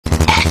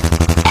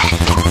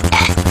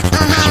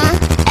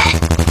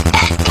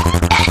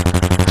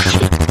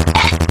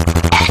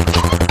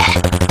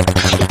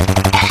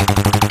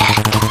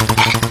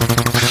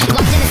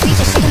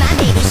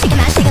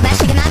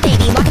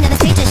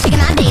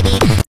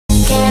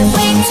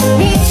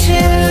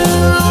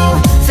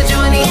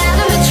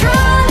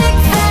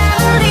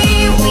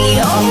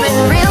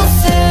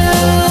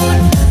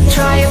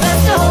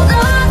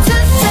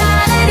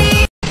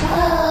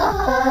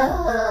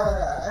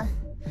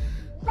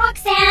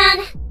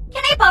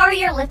borrow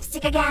your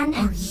lipstick again?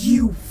 Are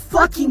you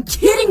fucking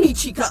kidding me,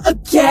 Chica?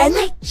 Again?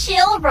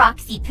 Chill,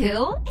 Roxy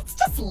Poo. It's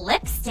just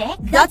lipstick.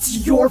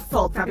 That's your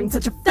fault for having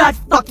such a fat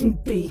fucking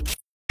beak.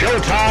 Show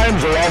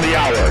times are on the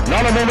hour.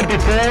 Not a moment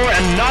before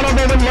and not a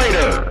moment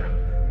later.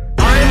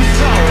 I'm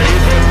sorry,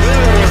 but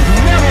there was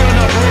never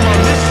enough room on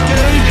this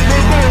stage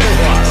for both of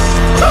us.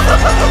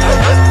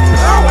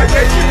 Oh, I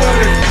guess you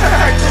wanted to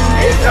action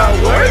me now,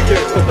 were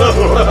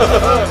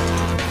you?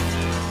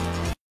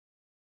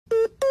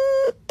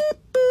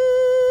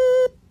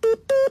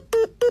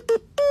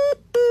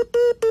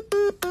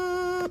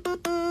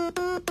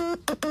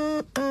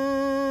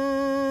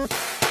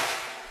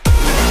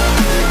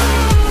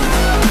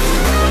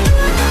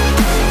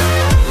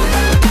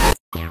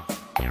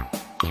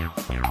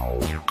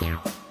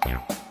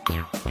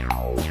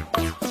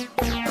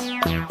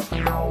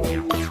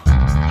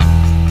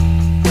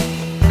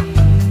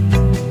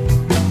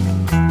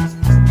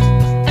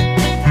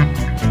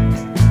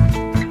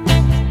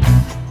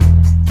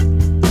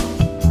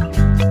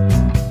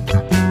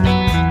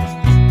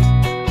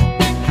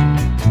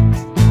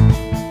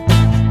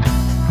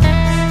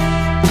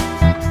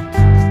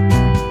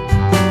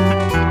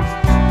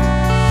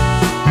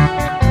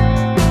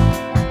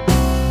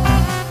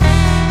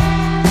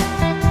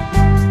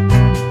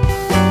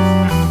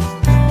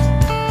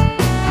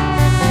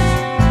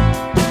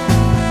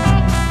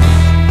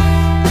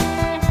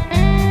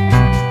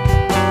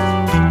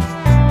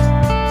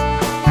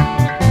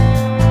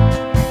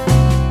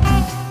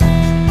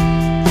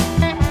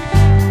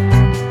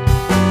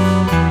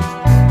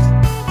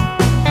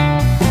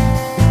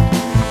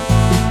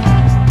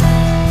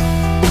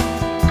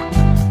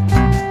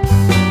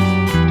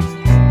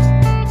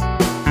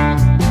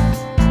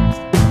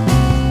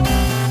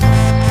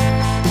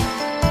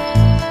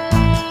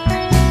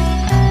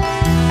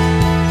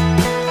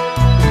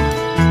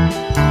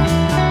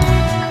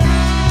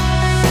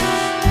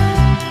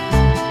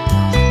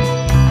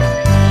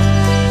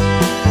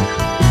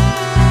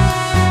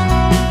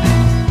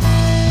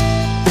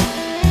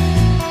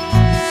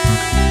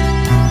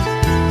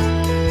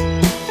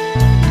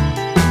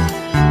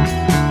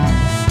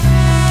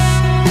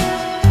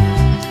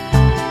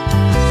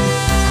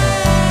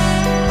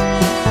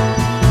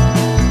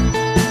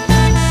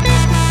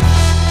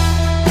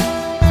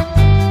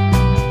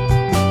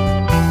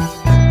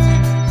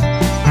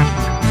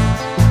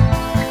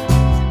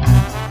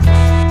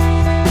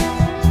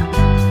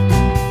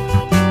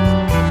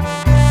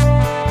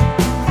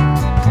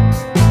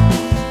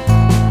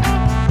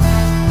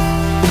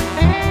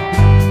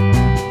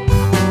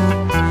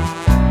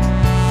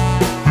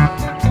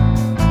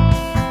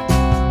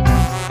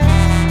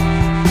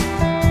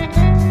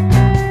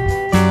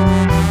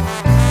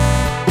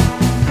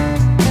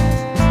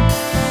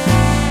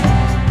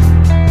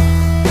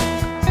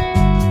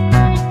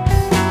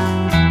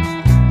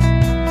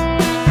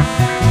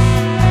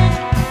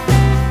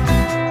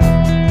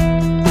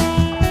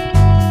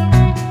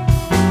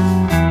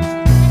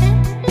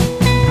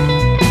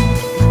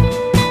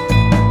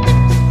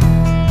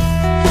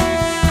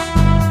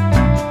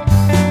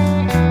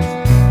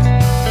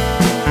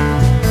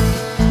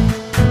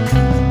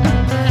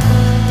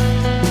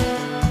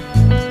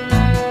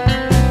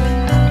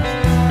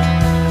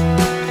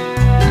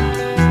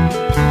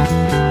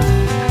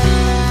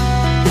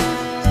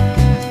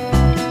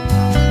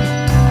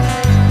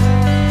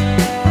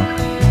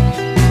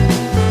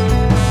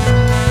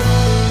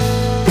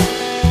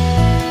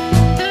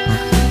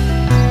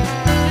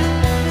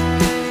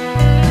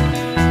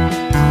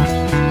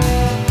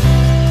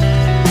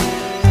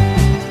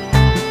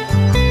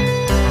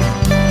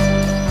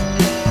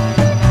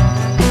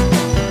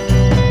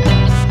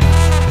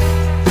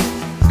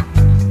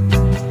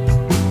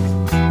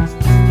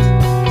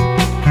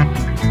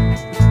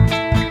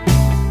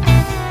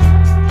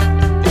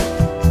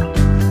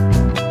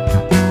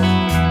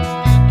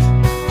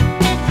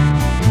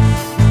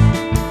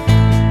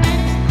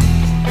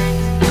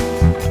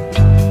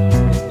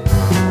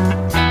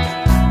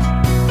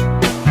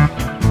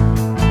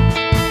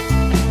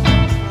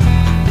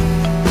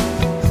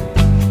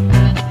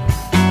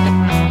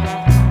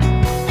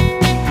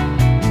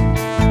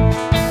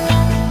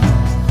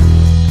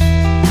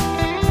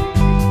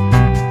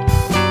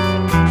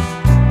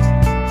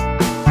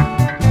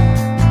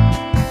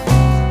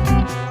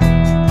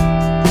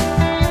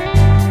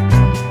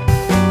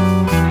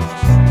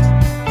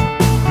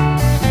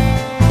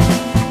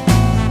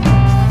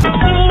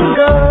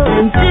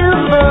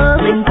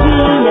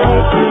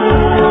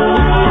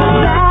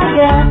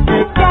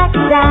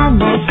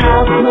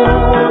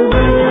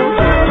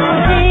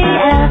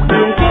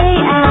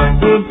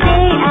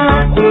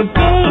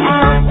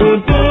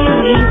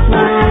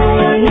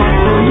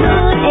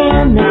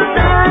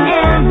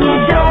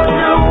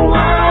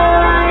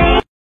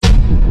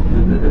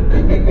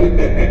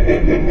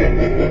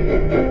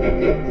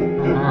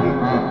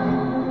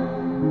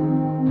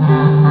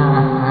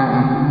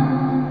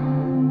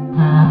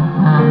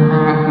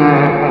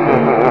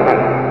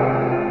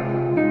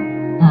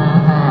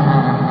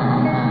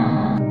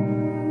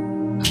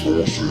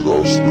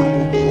 No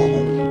serás derrotado.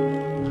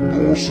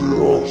 No no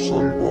será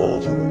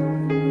salvado.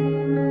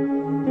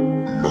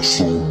 La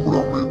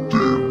sombra me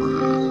teme.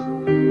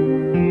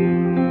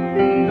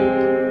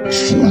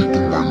 Soy tu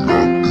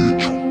maldad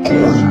hecho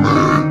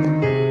carne.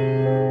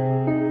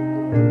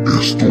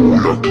 Estoy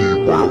aquí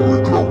para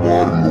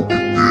reclamar lo que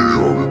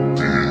queda de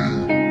ti.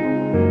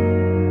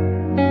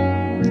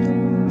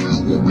 Te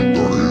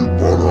vomitaré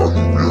para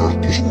aliviar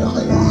tus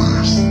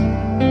dolores.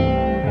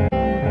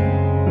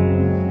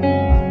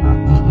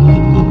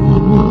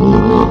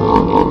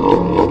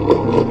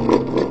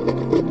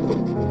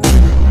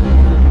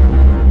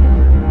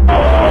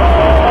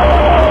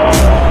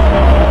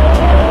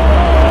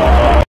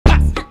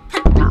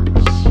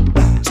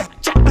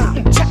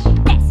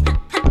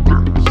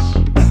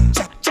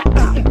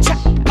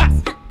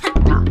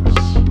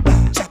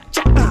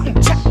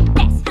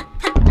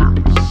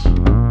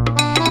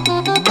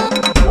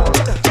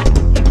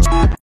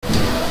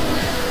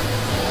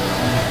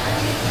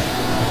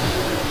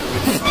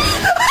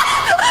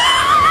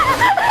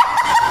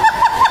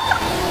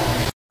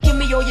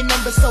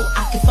 So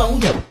I can phone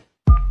you.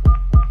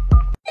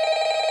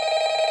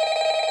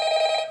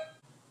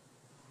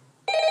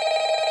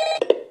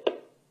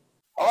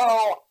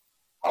 Hello?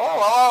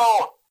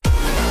 Hello?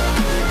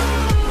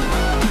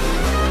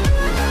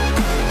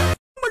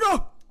 Oh my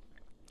god!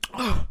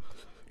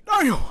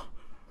 Daniel!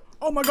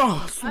 Oh my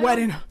god,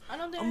 sweating.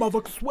 I'm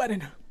motherfucking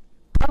sweating.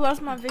 I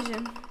lost my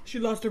vision. She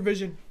lost her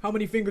vision. How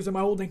many fingers am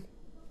I holding?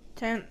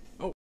 10.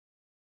 Oh.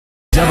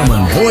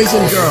 Gentlemen, boys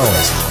and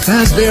girls,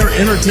 Fazbear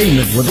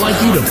Entertainment would like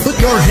you to put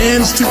your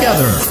hands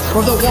together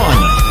for the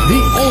one,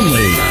 the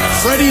only,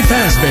 Freddy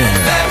Fazbear.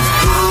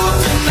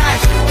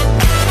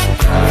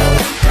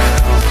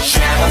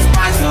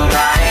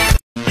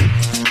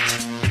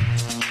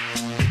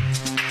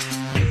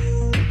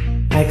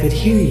 I could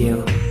hear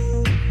you.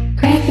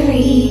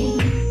 Gregory,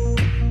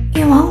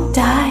 you won't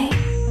die.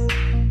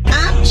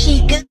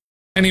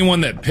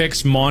 Anyone that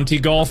picks Monty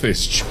Golf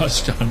is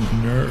just a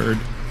nerd.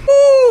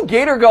 Woo!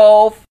 Gator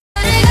Golf!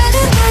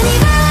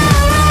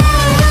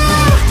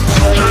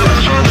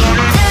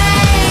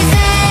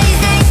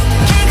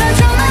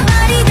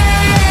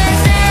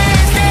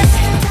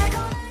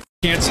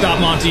 Can't stop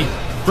Monty.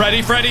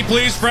 Freddy, Freddy,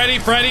 please, Freddy,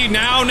 Freddy,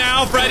 now,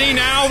 Freddy,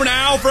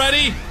 now,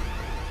 Freddy!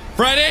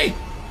 Freddy!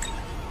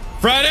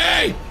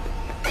 Freddy!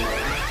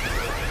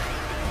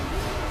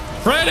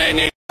 Freddy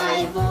needs—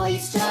 My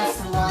voice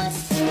just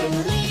wants to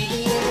lead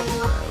you.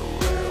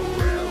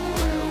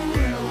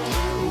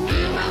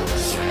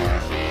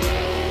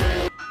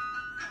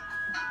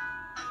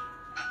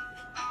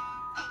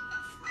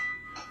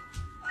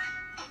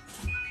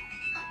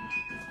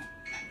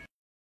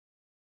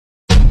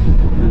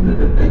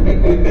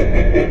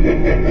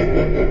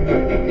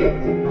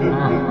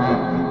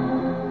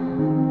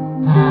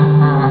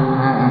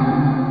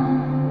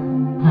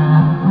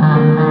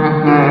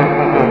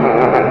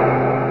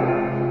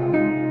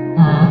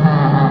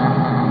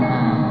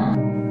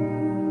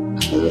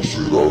 No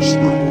serás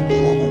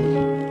derrotado,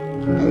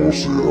 no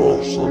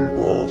serás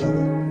salvado.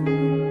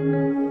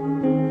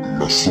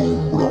 La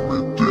sombra me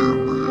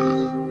teme.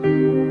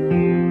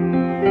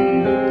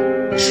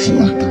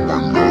 Soy tu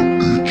maldad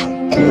hecho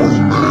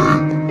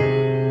carne.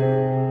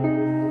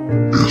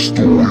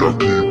 Estoy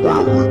aquí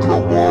para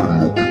reclamar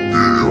lo que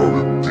queda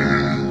de ti.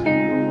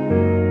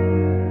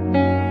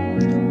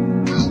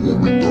 Te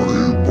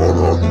vomitaré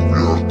para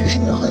aliviar tus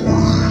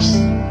dolores.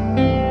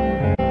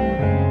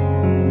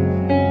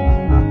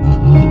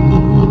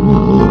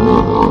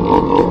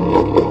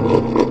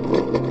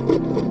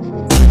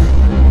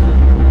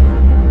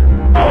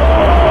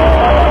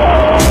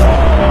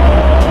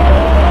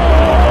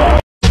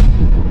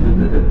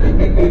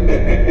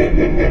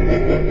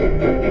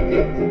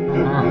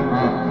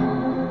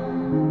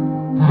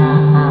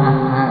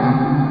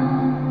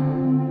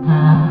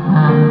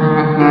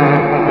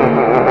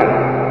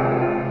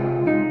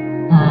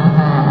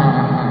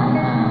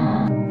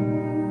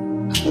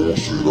 No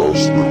serás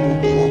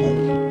derrotado,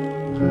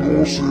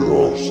 no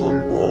serás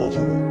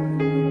salvado.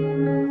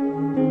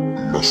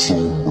 La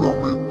sombra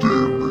me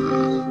teme.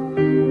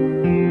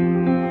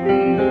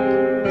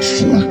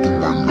 Soy tu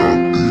maldad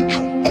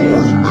hecho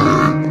carne.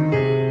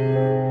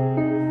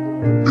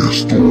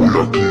 Estoy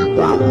aquí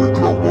para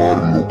reclamar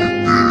lo que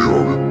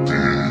queda de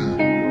ti.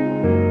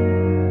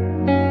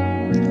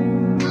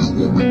 Te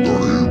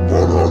vomitaré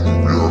para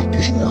aliviar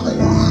tus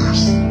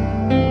dolores.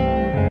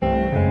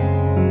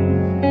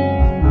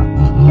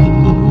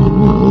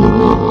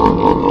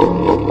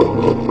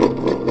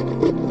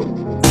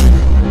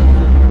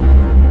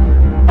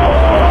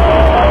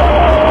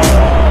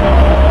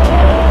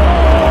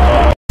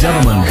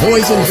 Gentlemen,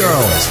 boys and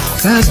girls,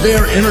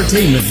 Fazbear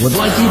Entertainment would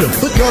like you to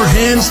put your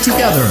hands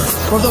together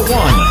for the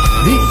one,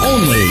 the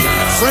only,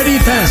 Freddy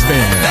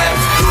Fazbear.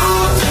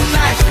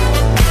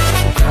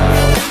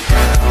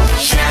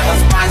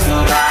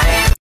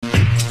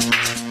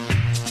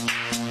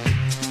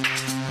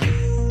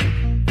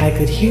 I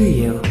could hear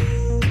you.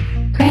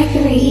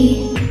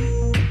 Gregory,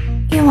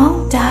 you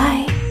won't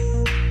die.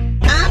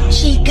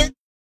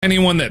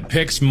 Anyone that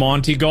picks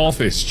Monty Golf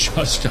is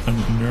just a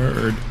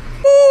nerd.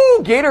 Woo!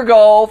 Gator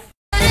Golf.